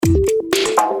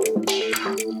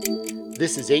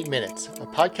This is 8 Minutes, a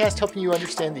podcast helping you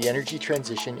understand the energy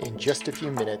transition in just a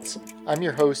few minutes. I'm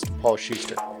your host, Paul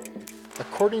Schuster.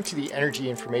 According to the Energy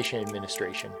Information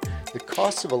Administration, the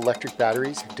costs of electric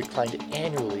batteries have declined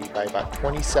annually by about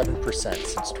 27%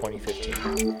 since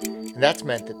 2015. And that's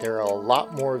meant that there are a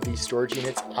lot more of these storage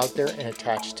units out there and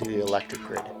attached to the electric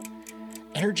grid.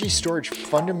 Energy storage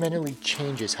fundamentally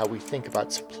changes how we think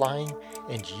about supplying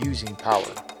and using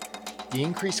power. The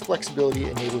increased flexibility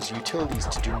enables utilities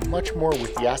to do much more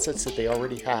with the assets that they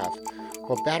already have,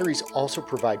 while batteries also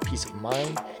provide peace of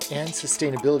mind and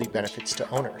sustainability benefits to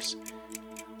owners.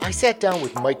 I sat down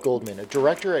with Mike Goldman, a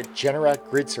director at Generac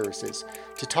Grid Services,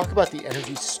 to talk about the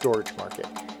energy storage market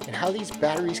and how these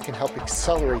batteries can help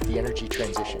accelerate the energy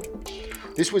transition.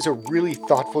 This was a really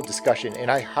thoughtful discussion, and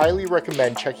I highly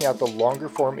recommend checking out the longer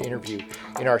form interview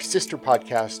in our sister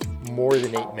podcast, More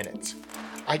Than 8 Minutes.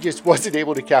 I just wasn't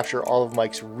able to capture all of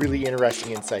Mike's really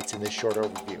interesting insights in this short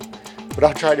overview, but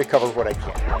I'll try to cover what I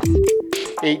can.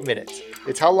 8 minutes.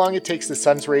 It's how long it takes the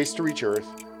sun's rays to reach Earth,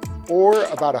 or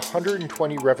about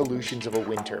 120 revolutions of a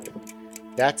wind turbine.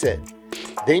 That's it.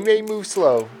 They may move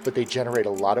slow, but they generate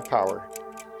a lot of power.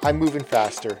 I'm moving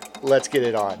faster. Let's get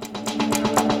it on.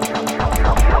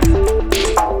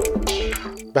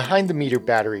 Behind-the-meter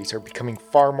batteries are becoming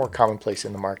far more commonplace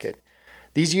in the market.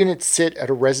 These units sit at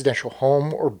a residential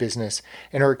home or business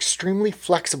and are extremely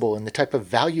flexible in the type of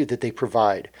value that they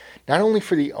provide, not only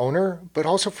for the owner, but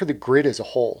also for the grid as a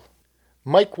whole.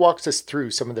 Mike walks us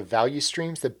through some of the value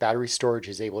streams that battery storage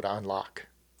is able to unlock.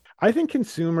 I think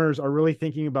consumers are really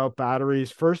thinking about batteries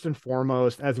first and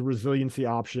foremost as a resiliency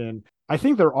option. I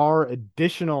think there are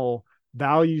additional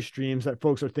value streams that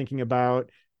folks are thinking about.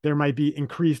 There might be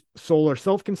increased solar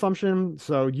self-consumption,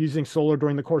 so using solar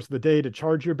during the course of the day to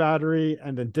charge your battery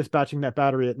and then dispatching that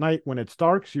battery at night when it's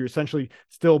dark, so you're essentially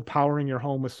still powering your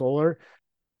home with solar.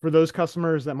 For those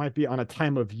customers that might be on a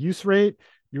time of use rate,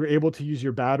 you're able to use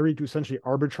your battery to essentially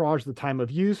arbitrage the time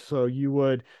of use. So you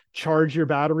would charge your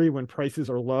battery when prices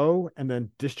are low and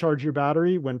then discharge your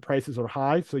battery when prices are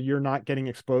high, so you're not getting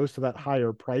exposed to that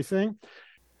higher pricing.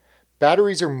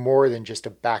 Batteries are more than just a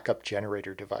backup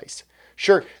generator device.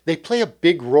 Sure, they play a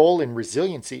big role in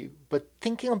resiliency, but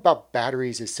thinking about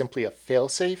batteries as simply a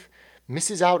fail-safe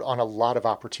misses out on a lot of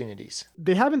opportunities.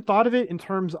 They haven't thought of it in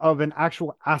terms of an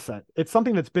actual asset. It's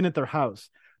something that's been at their house.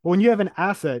 But when you have an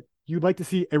asset, you'd like to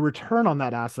see a return on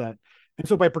that asset. And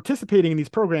so by participating in these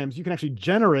programs, you can actually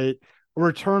generate a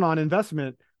return on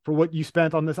investment for what you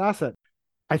spent on this asset.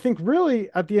 I think really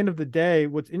at the end of the day,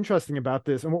 what's interesting about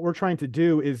this and what we're trying to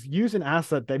do is use an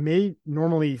asset that may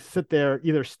normally sit there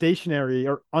either stationary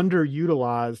or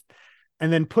underutilized,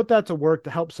 and then put that to work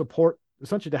to help support,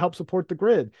 essentially to help support the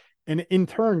grid, and in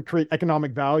turn create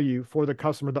economic value for the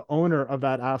customer, the owner of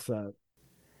that asset.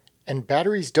 And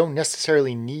batteries don't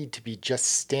necessarily need to be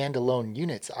just standalone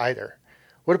units either.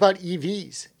 What about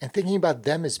EVs and thinking about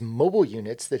them as mobile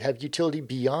units that have utility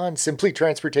beyond simply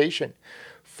transportation?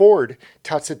 Ford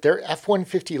touts that their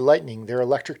F-150 Lightning, their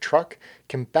electric truck,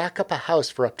 can back up a house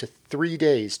for up to 3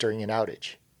 days during an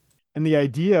outage. And the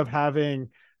idea of having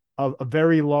a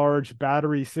very large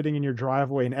battery sitting in your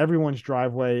driveway, in everyone's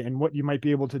driveway, and what you might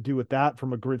be able to do with that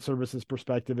from a grid services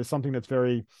perspective is something that's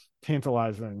very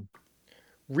tantalizing.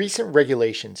 Recent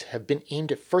regulations have been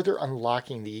aimed at further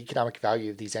unlocking the economic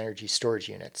value of these energy storage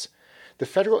units. The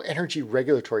Federal Energy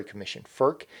Regulatory Commission,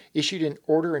 FERC, issued an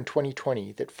order in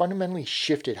 2020 that fundamentally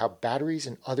shifted how batteries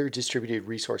and other distributed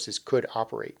resources could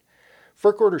operate.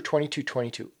 FERC Order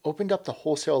 2222 opened up the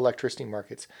wholesale electricity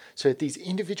markets so that these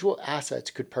individual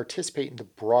assets could participate in the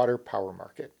broader power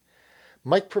market.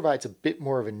 Mike provides a bit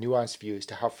more of a nuanced view as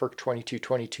to how FERC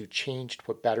 2222 changed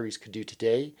what batteries could do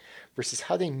today versus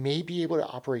how they may be able to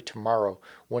operate tomorrow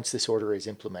once this order is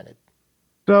implemented.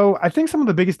 So I think some of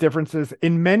the biggest differences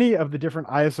in many of the different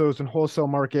ISOs and wholesale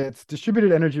markets,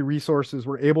 distributed energy resources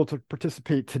were able to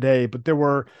participate today, but there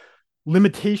were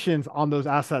limitations on those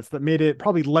assets that made it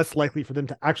probably less likely for them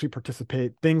to actually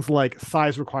participate. Things like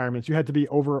size requirements. You had to be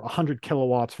over 100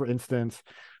 kilowatts, for instance.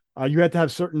 You had to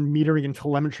have certain metering and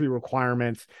telemetry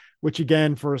requirements, which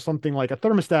again, for something like a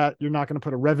thermostat, you're not going to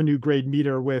put a revenue grade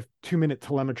meter with 2-minute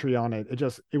telemetry on it.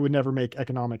 It would never make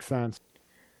economic sense.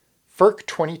 FERC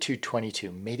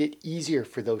 2222 made it easier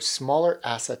for those smaller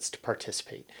assets to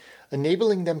participate,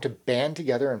 enabling them to band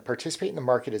together and participate in the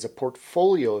market as a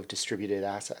portfolio of distributed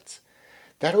assets.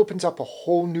 That opens up a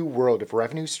whole new world of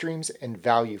revenue streams and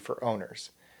value for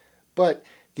owners. But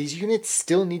these units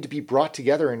still need to be brought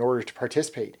together in order to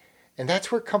participate, and that's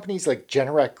where companies like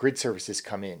Generac Grid Services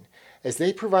come in, as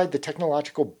they provide the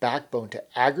technological backbone to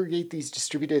aggregate these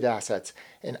distributed assets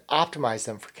and optimize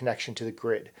them for connection to the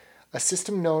grid, a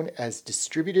system known as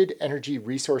Distributed Energy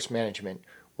Resource Management,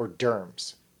 or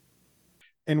DERMS.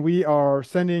 And we are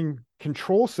sending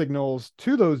control signals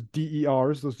to those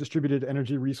DERs, those distributed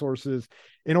energy resources,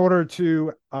 in order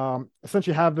to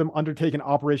essentially have them undertake an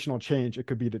operational change. It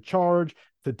could be to charge,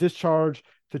 to discharge,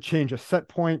 to change a set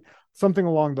point, something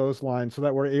along those lines, so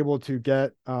that we're able to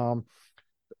get kind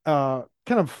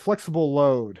of flexible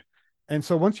load. And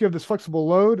so once you have this flexible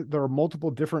load, there are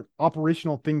multiple different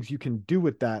operational things you can do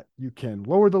with that. You can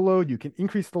lower the load, you can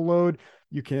increase the load,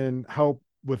 you can help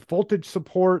with voltage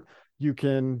support, you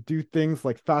can do things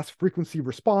like fast frequency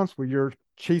response, where you're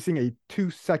chasing a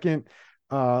 2-second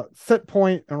set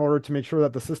point in order to make sure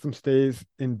that the system stays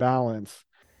in balance.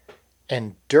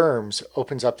 And DERMS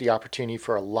opens up the opportunity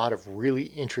for a lot of really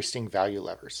interesting value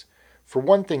levers. For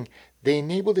one thing, they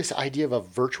enable this idea of a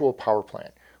virtual power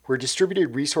plant, where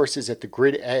distributed resources at the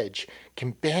grid edge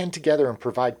can band together and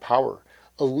provide power,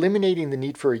 eliminating the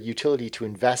need for a utility to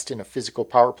invest in a physical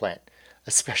power plant,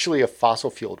 especially a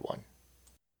fossil-fueled one.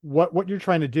 What you're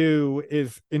trying to do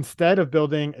is, instead of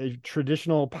building a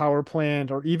traditional power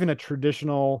plant or even a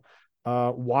traditional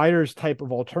wires type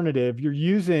of alternative, you're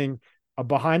using a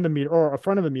behind the meter or a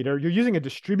front of the meter. You're using a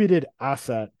distributed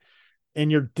asset,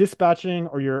 and you're dispatching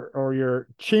or you're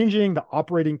changing the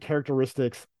operating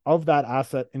characteristics of that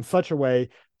asset in such a way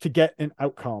to get an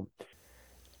outcome.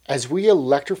 As we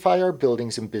electrify our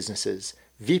buildings and businesses,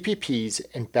 VPPs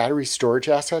and battery storage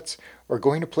assets are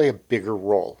going to play a bigger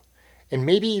role. And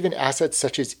maybe even assets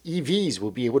such as EVs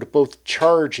will be able to both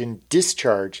charge and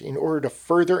discharge in order to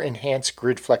further enhance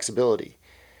grid flexibility.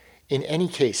 In any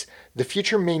case, the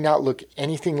future may not look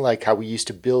anything like how we used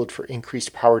to build for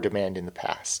increased power demand in the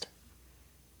past.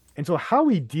 And so how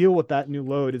we deal with that new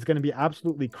load is going to be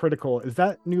absolutely critical. Is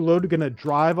that new load going to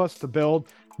drive us to build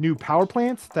new power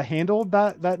plants to handle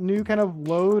that new kind of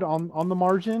load on the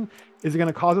margin? Is it going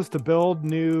to cause us to build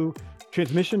new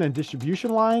transmission and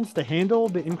distribution lines to handle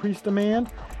the increased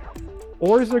demand?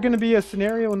 Or is there going to be a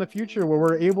scenario in the future where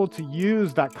we're able to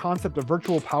use that concept of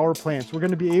virtual power plants? We're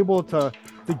going to be able to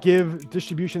give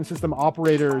distribution system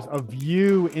operators a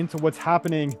view into what's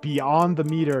happening beyond the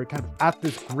meter, kind of at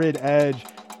this grid edge,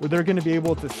 where they're going to be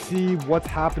able to see what's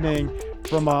happening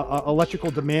from a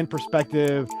electrical demand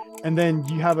perspective. And then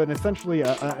you have essentially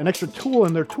an extra tool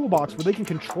in their toolbox where they can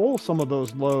control some of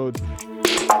those loads.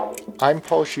 I'm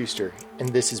Paul Schuster, and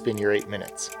this has been your 8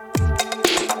 Minutes.